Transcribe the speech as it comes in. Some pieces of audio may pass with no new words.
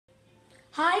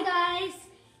Hi guys,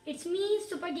 it's me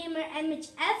Super Gamer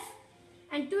MHF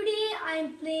and today I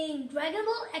am playing Dragon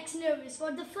Ball xenoverse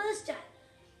for the first time.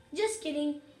 Just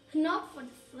kidding, not for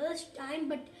the first time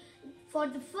but for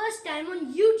the first time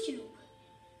on YouTube.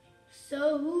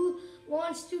 So who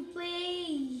wants to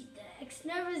play the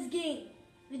xenoverse game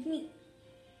with me?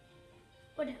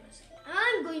 What am I saying?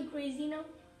 I'm going crazy now.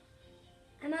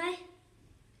 Am I?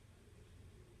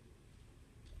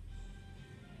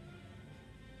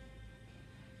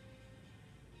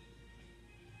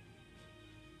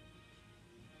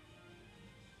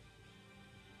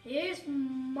 Here's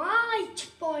my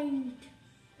checkpoint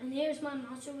and here's my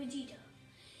Master Vegeta.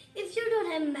 If you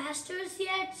don't have masters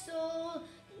yet, so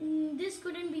this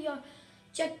couldn't be your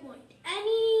checkpoint.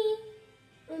 Any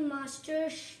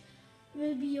masters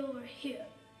will be over here.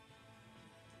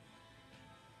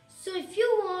 So if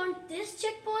you want this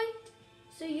checkpoint,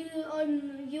 so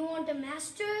you want a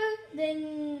master,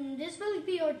 then this will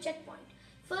be your checkpoint.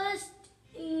 First,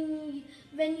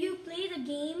 when you play the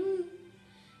game,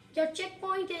 your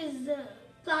checkpoint is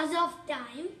Plaza of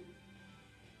Time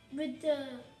with the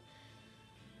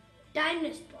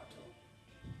timeless portal.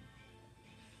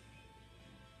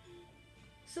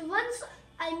 So once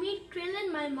I meet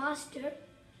Krillin, my master,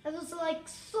 I was like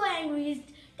so angry. He's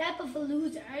type of a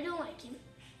loser. I don't like him.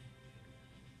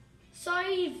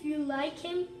 Sorry if you like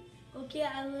him. Okay,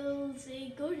 I will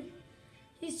say good.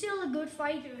 He's still a good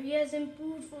fighter. He has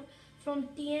improved from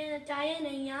Tien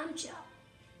and Yamcha.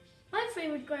 My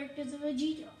favorite character is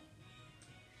Vegeta.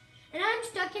 And I'm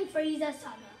stuck in Frieza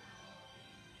Saga.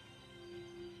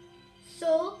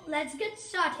 So, let's get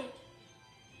started.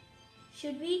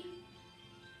 Should we?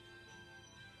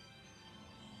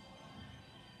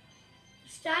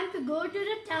 It's time to go to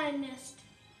the time nest.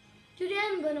 Today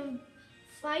I'm gonna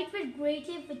fight with Great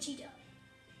Ape Vegeta.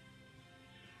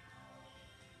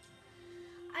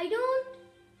 I don't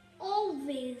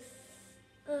always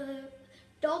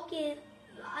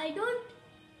I don't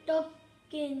talk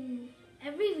in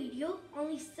every video,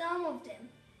 only some of them.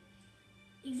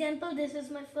 Example, this is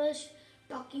my first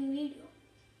talking video.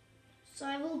 So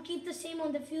I will keep the same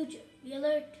on the future. Be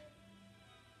alert.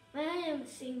 I am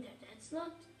saying that's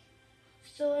not.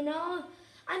 So now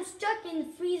I'm stuck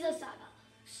in Frieza Saga.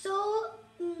 So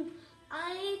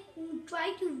I'm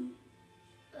trying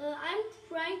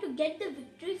to get the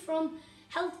victory from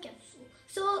Health Capsule.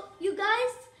 So you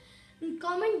guys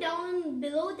comment down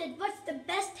below that what's the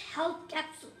best health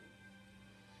capsule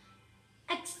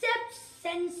except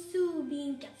Sensu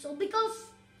being capsule, because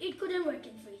it couldn't work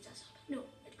in Frieza Saga. No,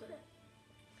 it couldn't.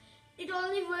 It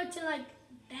only works in like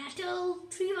battle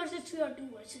 3 versus 3 or 2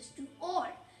 versus 2, or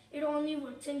it only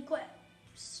works in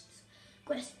quests.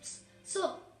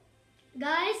 So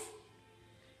guys,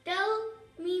 tell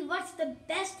me what's the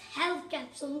best health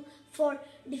capsule for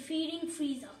defeating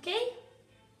Frieza, okay?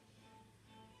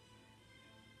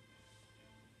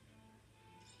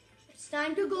 It's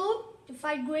time to go to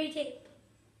fight Great Ape.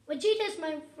 Vegeta is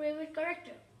my favorite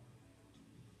character,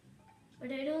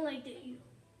 but I don't like the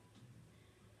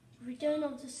Return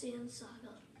of the Saiyan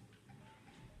Saga.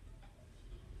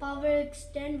 Power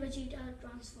Extend Vegeta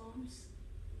transforms.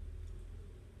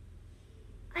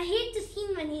 I hate the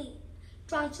scene when he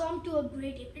transformed to a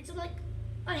Great Ape. It's like,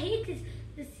 I hate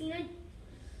this scene. I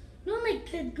don't like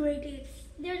the Great Apes.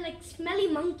 They're like smelly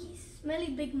monkeys, smelly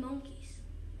big monkeys.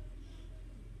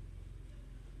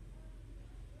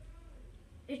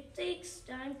 It takes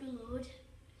time to load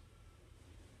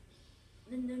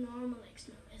than the normal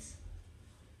xenoverse.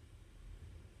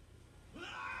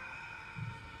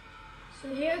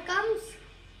 So here it comes.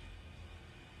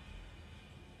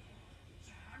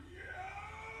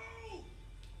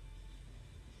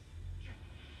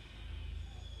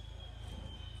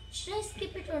 Should I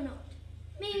skip it or not?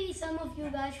 Maybe some of you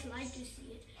guys like to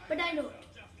see it, but I don't.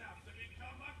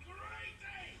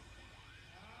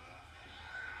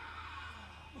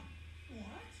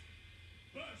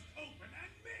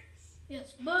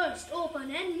 Yes, burst,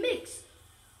 open and mix.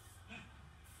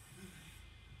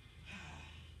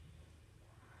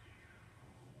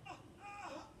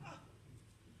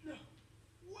 No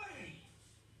way.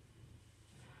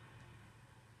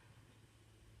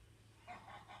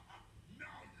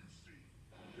 Now you see,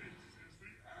 this is the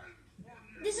end for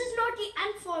you. This is not the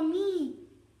end for me.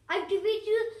 I've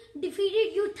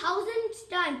defeated you thousands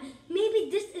times. Maybe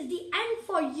this is the end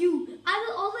for you. I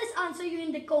will always answer you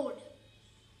in the code.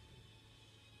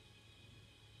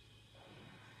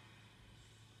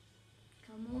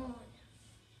 Come on.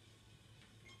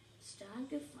 It's time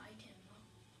to fight him now.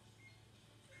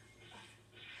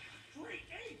 Great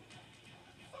Ape.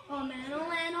 Oh man, oh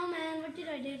man, oh man, what did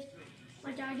I do?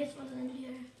 My target wasn't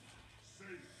here. Safe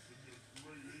in your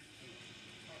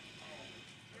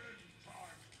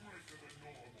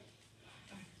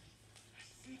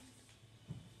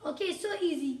Okay, so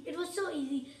easy. It was so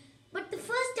easy. But the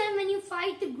first time when you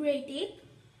fight the Great Ape,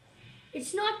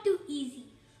 it's not too easy.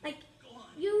 Like,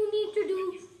 you need to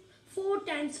do 4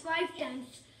 times, 5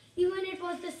 times. Even it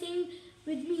was the same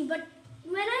with me. But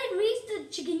when I reached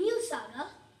the Ginyu Saga,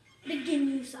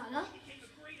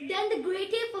 then the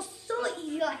Great Ape was so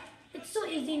easy. Like, it's so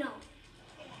easy now.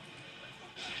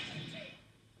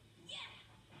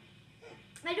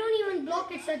 I don't even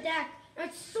block its attack.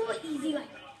 It's so easy. Like,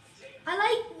 I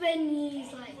like when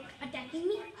he's like attacking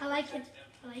me. I like it.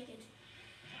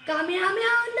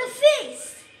 Kamehameha on the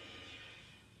face.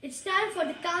 It's time for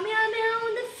the Kamehameha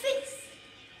on the face.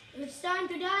 It's time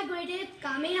to die, Great Ape.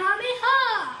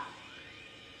 Kamehameha.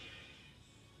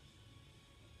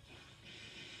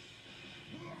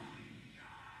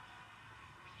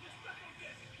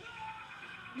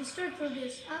 Destroy through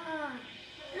this. I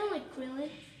don't like Krillin.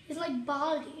 He's like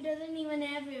bald. He doesn't even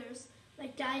have ears.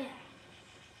 Like Taya.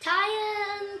 Taya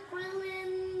and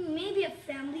Krillin, maybe a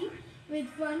family with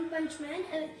One Punch Man.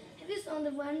 Have you seen the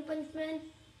One Punch Man?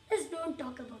 Let's don't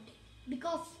talk about it.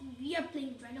 Because we are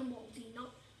playing Dragon Ball Z,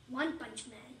 not One Punch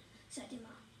Man,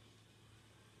 Satima.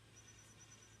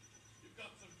 You've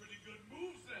got some pretty good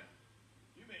moves then.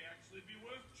 You may actually be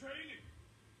worth training.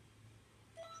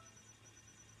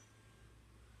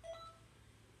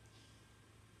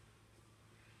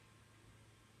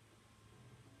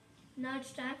 Now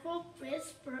it's time for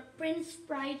Prince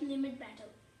Pride Limit Battle.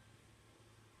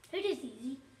 It is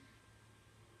easy.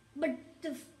 But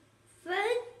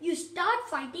when you start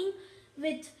fighting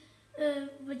with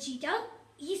Vegeta,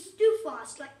 he's too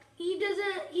fast. Like,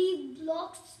 he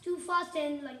blocks too fast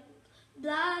and like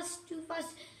blasts too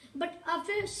fast. But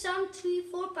after some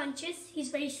 3-4 punches, he's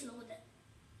very slow then.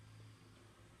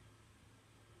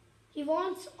 He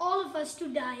wants all of us to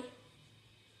die.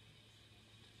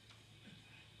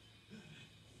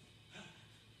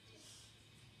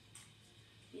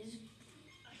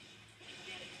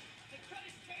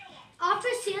 After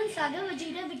Saiyan Saga,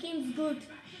 Vegeta becomes good.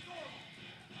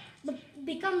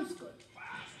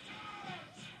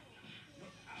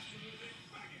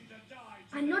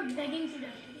 I'm not begging to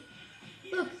die today.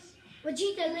 Look,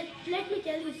 Vegeta, let me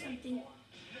tell you something.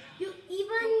 You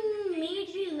even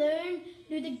made me learn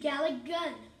to do the Gallic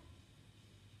Gun.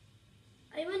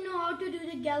 I even know how to do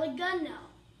the Gallic Gun now.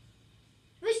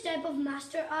 Which type of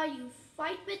master are you?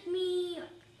 Fight with me?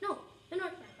 No, you're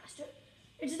not my master.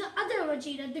 It's the other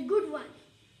Vegeta, the good one.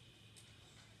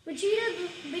 Vegeta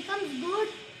becomes good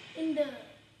in the,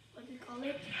 what do we call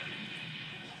it?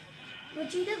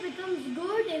 Vegeta becomes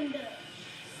good in the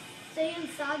Saiyan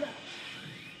Saga.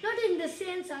 Not in the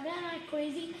Saiyan Saga, am I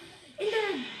crazy? In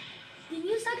the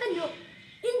Ginyu Saga, no.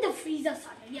 In the Frieza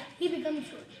Saga, yeah, he becomes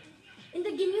good. In the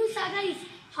Ginyu Saga, he's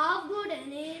half good,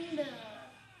 and in the,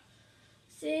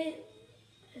 that's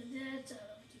what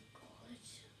you call it.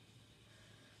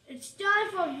 It's time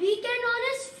for weekend on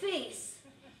his face.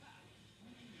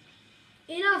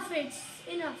 Enough, it's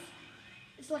enough.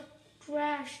 It's like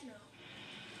trash now.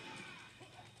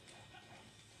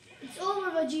 It's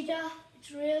over, Vegeta.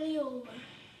 It's really over.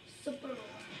 Super over.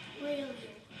 Really over.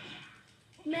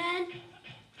 Man.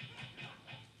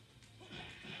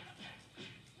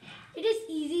 It is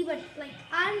easy, but like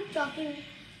I'm talking,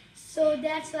 so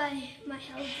that's why my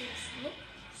health is low.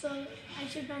 So I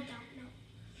should not talk now.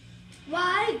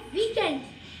 Why weekend?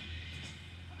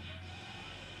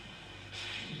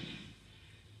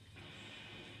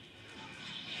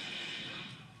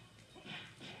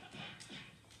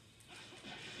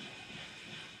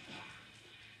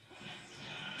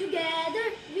 Together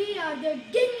we are the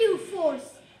Ginyu Force.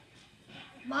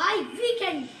 Why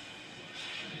weekend?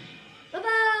 Bye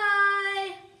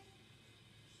bye.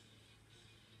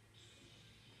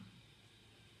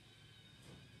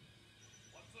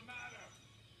 What's the matter?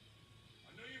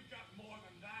 I know you've got more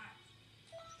than that.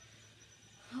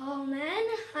 Oh man,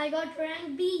 I got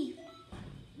rank B.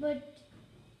 But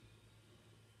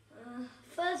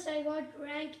first I got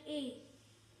rank A.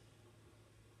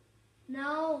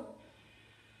 Now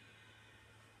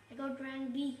I got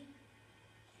rank B.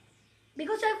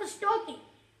 Because I was talking.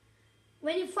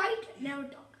 When you fight, never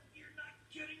talk. You're not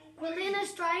getting away. Krillin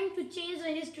is trying to change the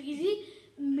history. Is he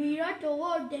Mira,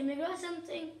 Tova, or Demigra or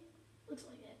something? Looks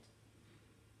like that.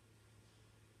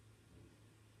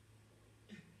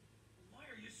 Why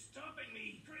are you stopping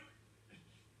me?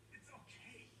 It's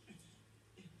okay.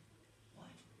 What?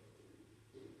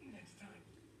 Next time,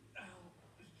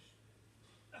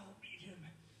 I'll beat him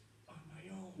on my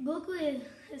own. Goku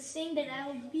is saying that I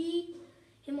will beat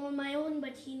him on my own,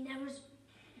 but he never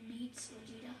beats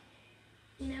Vegeta.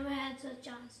 He never had a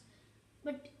chance.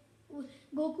 But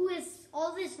Goku is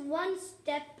always one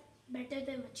step better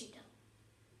than Vegeta.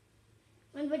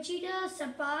 When Vegeta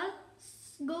surpass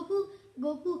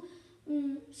Goku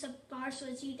surpass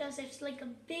Vegeta, so it's like a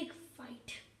big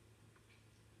fight.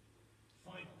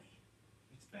 Finally,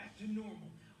 it's back to normal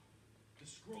now. The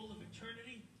scroll of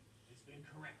eternity has been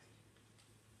corrected.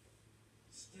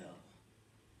 Still,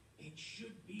 it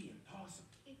should be impossible.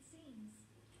 It seems.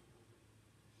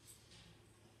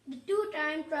 The two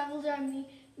time travelers are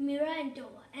Mira and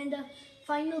Towa, and the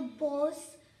final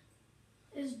boss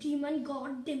is Demon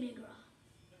God Demigra.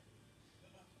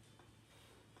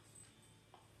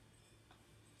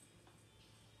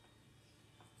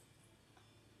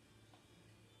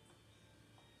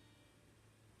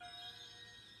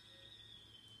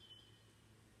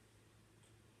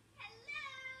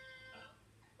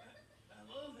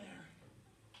 Hello there.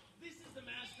 This is the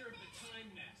master of the Time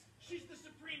Nest. She's the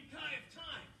supreme Kai of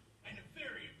time, and a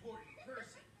very important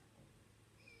person.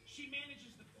 She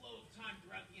manages the flow of time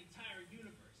throughout the entire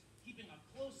universe, keeping a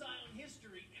close eye on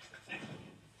history and protecting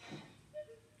it.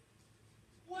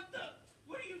 What the?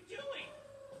 What are you doing?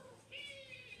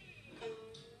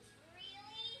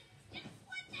 Really? Just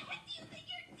what the heck do you think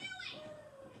you're doing?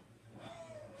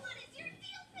 What is your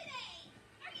deal today?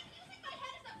 Are you using my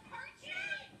head as a perch?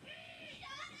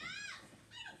 Shut up!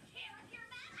 I don't care if you're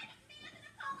mad. I demand an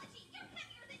apology. You're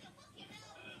heavier than you look, you know.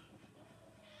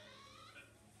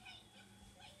 Hey,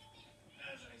 wait a minute.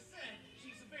 As I said,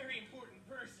 she's a very important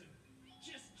person.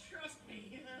 Just trust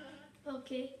me.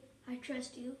 Okay, I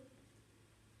trust you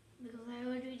because I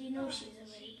already know she's a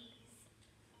very.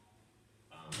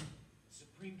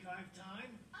 Supreme Kai of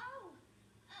time? Oh,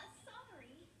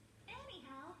 sorry.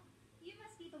 Anyhow, you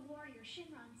must be the warrior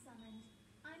Shinron summoned.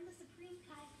 I'm the Supreme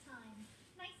Kai of Time.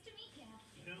 Nice to meet ya.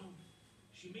 You know,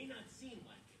 she may not seem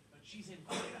like it, but she's in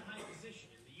quite a high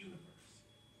position in the universe.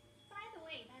 By the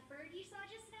way, that bird you saw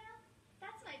just now?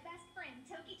 That's my best friend,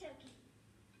 Toki Toki.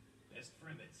 Best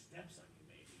friend that steps on you,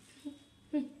 maybe.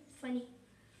 Funny.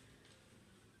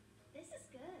 This is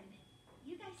good.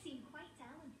 You guys seem quite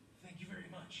talented. Thank you very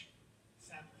much.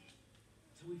 Sadly,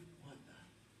 until we've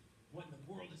what in the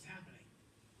world is happening?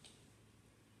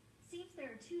 Seems there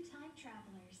are two time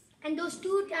travelers. And those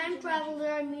two time travelers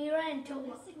are Mira and They're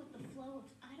Towa. messing with the flow of...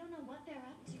 I don't know what they're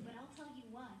up to, but I'll tell you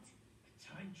what. A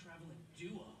time-traveling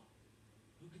duo.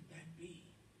 Who could that be?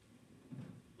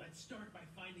 Let's start by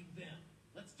finding them.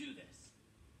 Let's do this.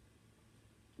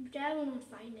 But I will not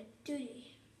find it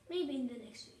today. Maybe in the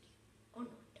next video. Or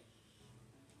not.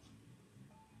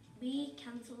 Be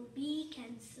cancelled. Be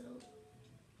cancelled.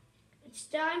 It's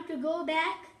time to go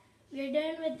back. We're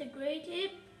done with the Great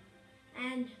Ape.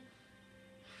 And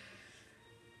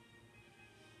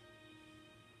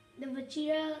the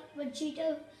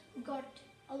Vegeta got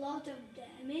a lot of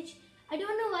damage. I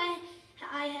don't know why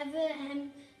I have a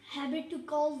habit to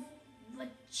call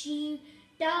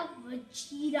Vegeta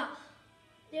Vegeta.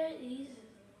 There is,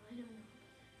 I don't know.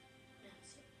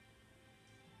 That's it.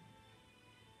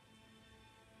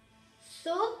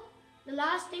 So, the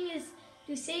last thing is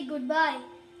to say goodbye.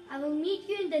 I will meet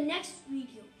you in the next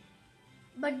video.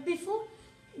 But before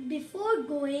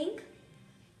going,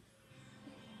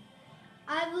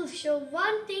 I will show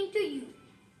one thing to you.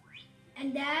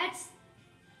 And that's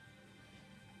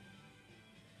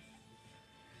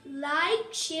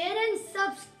like, share and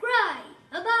subscribe.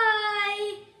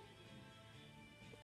 Bye-bye.